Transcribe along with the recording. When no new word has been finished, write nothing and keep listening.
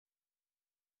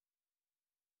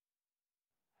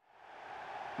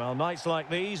Well, nights like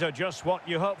these are just what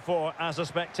you hope for as a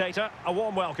spectator. A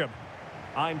warm welcome.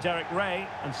 I'm Derek Ray,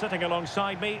 and sitting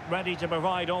alongside me, ready to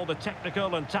provide all the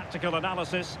technical and tactical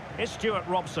analysis, is Stuart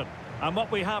Robson. And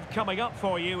what we have coming up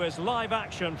for you is live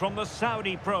action from the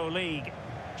Saudi Pro League.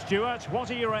 Stuart,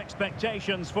 what are your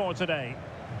expectations for today?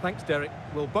 Thanks, Derek.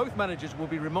 Well, both managers will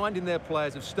be reminding their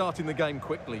players of starting the game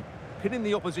quickly, pinning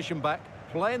the opposition back,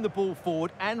 playing the ball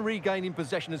forward and regaining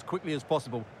possession as quickly as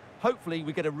possible. Hopefully,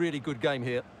 we get a really good game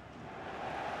here.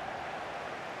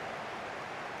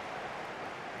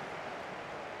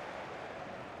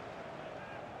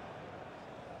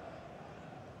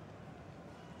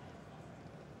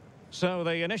 So,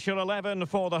 the initial 11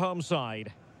 for the home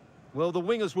side. Well, the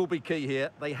wingers will be key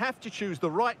here. They have to choose the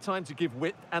right time to give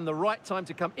width and the right time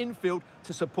to come infield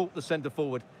to support the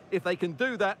centre-forward. If they can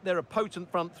do that, they're a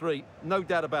potent front three. No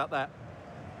doubt about that.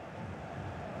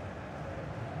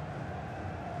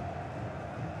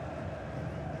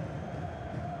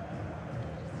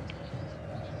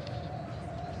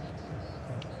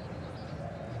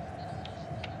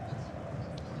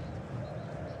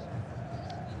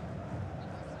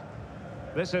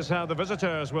 This is how the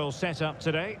visitors will set up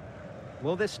today.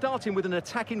 Well, they're starting with an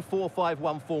attacking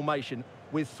 4-5-1 formation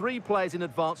with 3 players in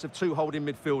advance of 2 holding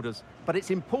midfielders. But it's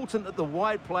important that the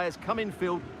wide players come in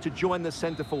field to join the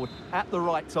centre-forward at the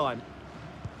right time.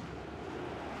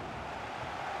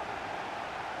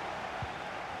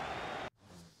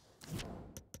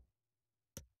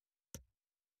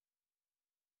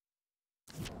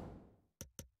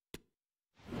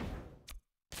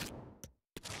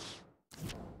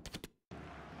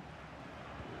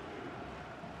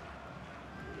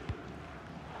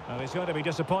 Well, he's going to be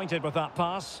disappointed with that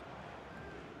pass.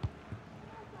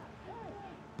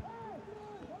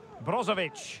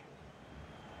 Brozovic.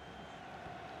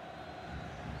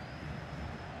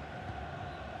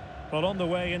 Well, on the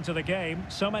way into the game,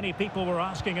 so many people were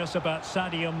asking us about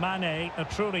Sadio Mane, a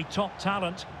truly top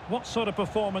talent. What sort of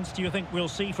performance do you think we'll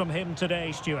see from him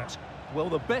today, Stuart? Well,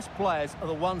 the best players are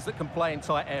the ones that can play in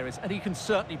tight areas, and he can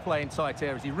certainly play in tight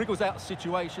areas. He wriggles out of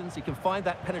situations, he can find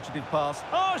that penetrative pass.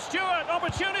 Oh, Stuart,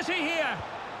 opportunity here!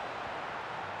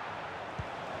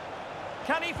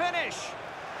 Can he finish?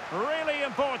 Really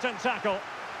important tackle.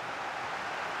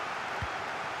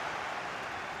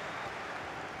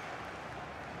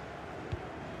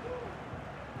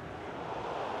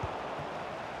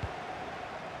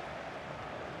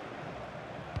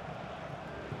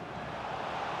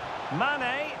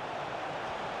 Mane.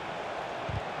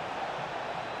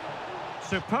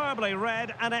 Superbly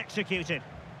read and executed.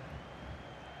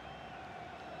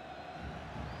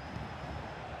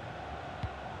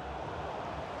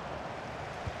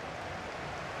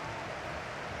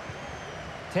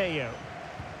 Teo.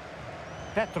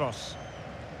 Petros.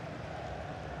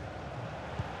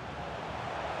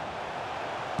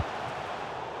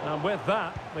 And with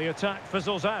that, the attack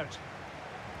fizzles out.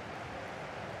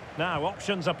 Now,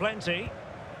 options are plenty.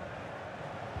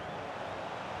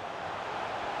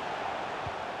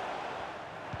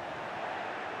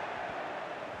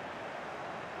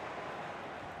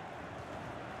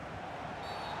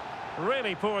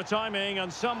 Really poor timing,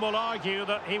 and some will argue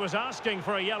that he was asking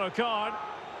for a yellow card.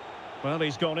 Well,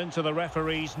 he's gone into the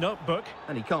referee's notebook.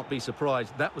 And he can't be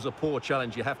surprised. That was a poor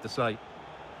challenge, you have to say.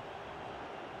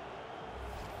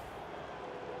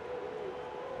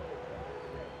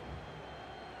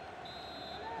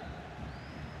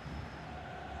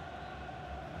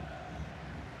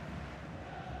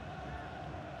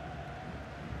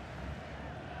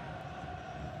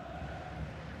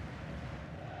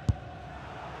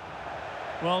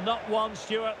 Well, not one,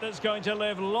 Stuart, that's going to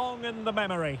live long in the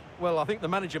memory. Well, I think the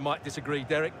manager might disagree,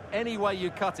 Derek. Any way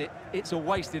you cut it, it's a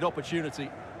wasted opportunity.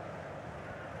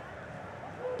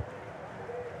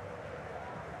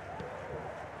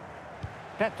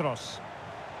 Petros.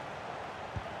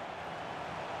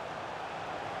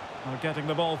 Well, getting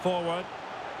the ball forward.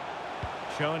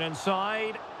 Shown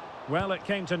inside. Well, it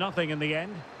came to nothing in the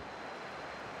end.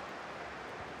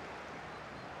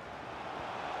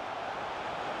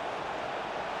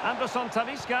 Anderson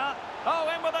Talisca.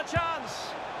 Oh, in with a chance.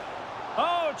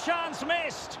 Oh, chance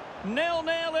missed.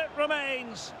 0-0 it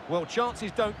remains. Well,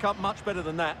 chances don't come much better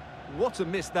than that. What a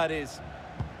miss that is.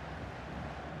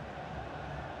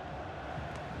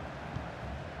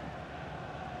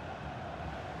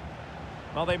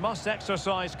 Well, they must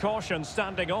exercise caution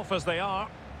standing off as they are.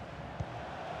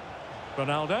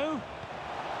 Ronaldo.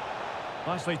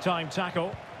 Nicely timed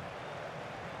tackle.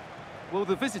 Well,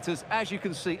 the visitors, as you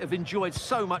can see, have enjoyed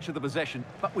so much of the possession,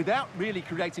 but without really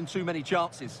creating too many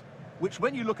chances, which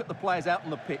when you look at the players out on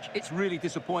the pitch, it's really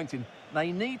disappointing.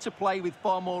 They need to play with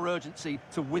far more urgency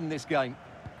to win this game.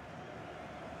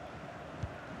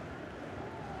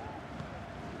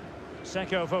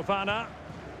 Seko Fofana.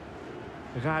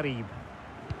 Gharib.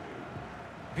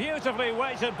 Beautifully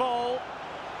weighted ball.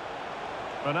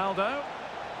 Ronaldo.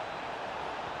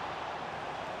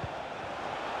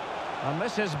 And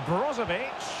this is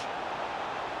Brozovic.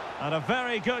 And a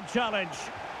very good challenge.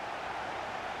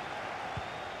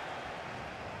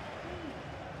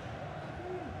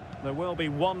 There will be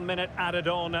 1 minute added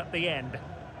on at the end.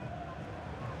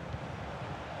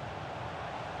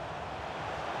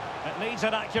 It needs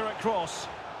an accurate cross.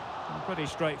 And pretty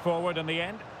straightforward in the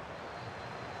end.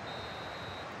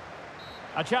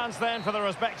 A chance then for the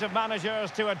respective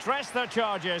managers to address their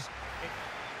charges.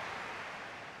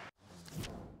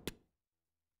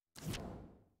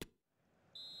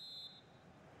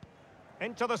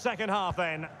 Into the second half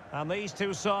then, and these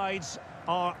two sides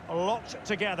are locked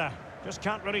together. Just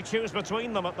can't really choose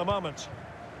between them at the moment.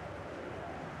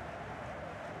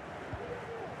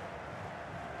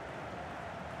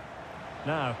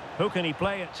 Now, who can he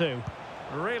play it to?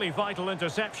 Really vital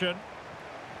interception.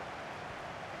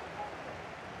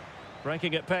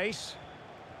 Breaking at pace.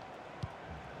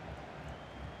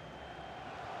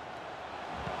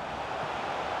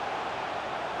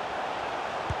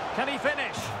 Can he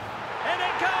finish? In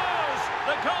it goes!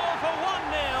 The goal for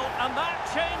 1-0, and that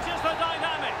changes the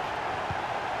dynamic.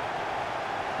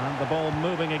 And the ball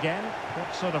moving again.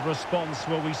 What sort of response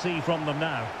will we see from them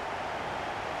now?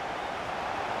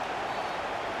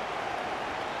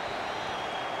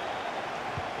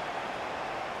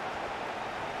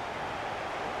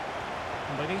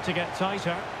 And they need to get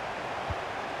tighter.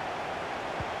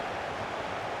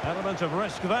 Element of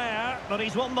risk there, but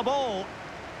he's won the ball.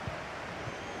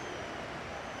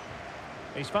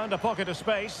 He's found a pocket of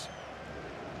space.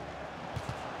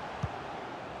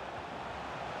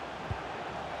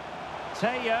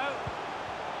 Teo.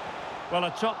 Well, a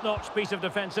top-notch piece of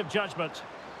defensive judgment.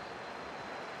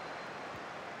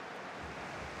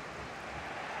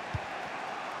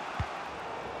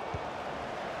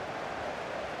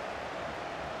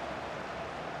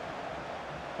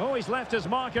 Oh, he's left his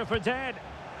marker for dead.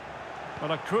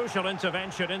 Well, a crucial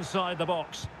intervention inside the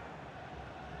box.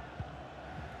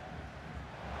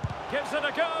 Gives it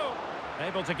a go.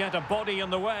 Able to get a body in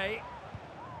the way.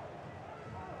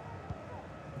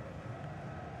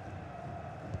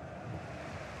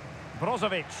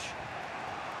 Brozovic.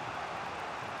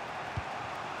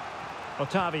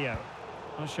 Otavio.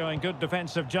 Showing good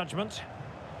defensive judgment.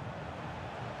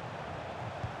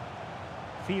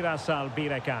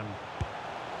 FatehvsAl-Nassr.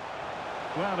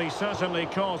 Well, he certainly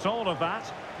caught all of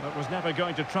that, but was never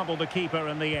going to trouble the keeper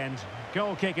in the end.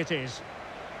 Goal kick it is.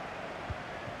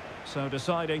 So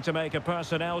deciding to make a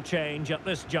personnel change at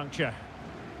this juncture.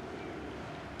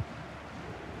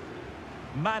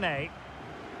 Mane.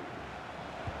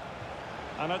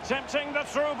 And attempting the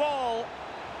through ball.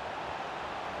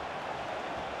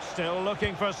 Still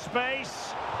looking for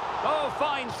space. Oh,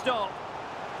 fine stop.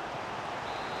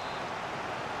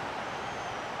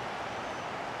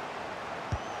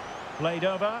 Played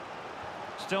over.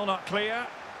 Still not clear.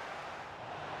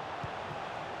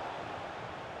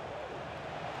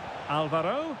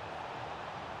 Alvaro.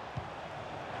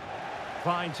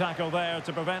 Fine tackle there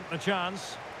to prevent the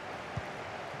chance.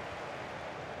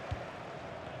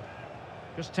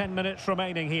 Just 10 minutes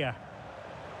remaining here.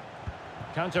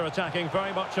 Counter-attacking,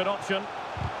 very much an option.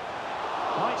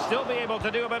 Might still be able to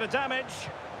do a bit of damage.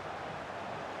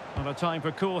 Not a time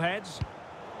for cool heads.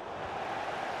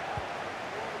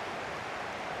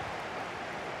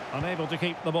 Unable to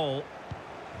keep the ball.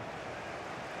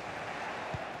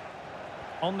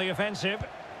 On the offensive.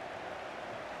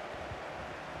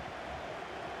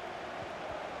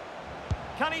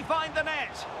 Can he find the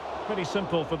net? Pretty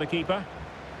simple for the keeper.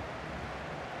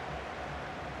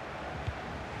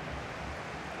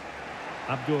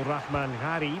 Abdulrahman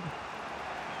Gharib.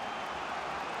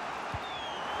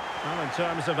 Well, in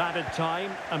terms of added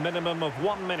time, a minimum of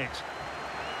 1 minute.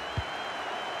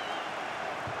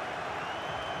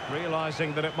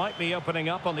 Realising that it might be opening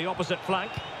up on the opposite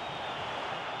flank.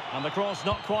 And the cross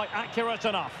not quite accurate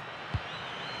enough.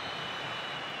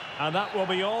 And that will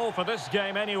be all for this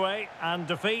game anyway. And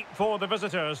defeat for the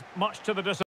visitors, much to the disappointment.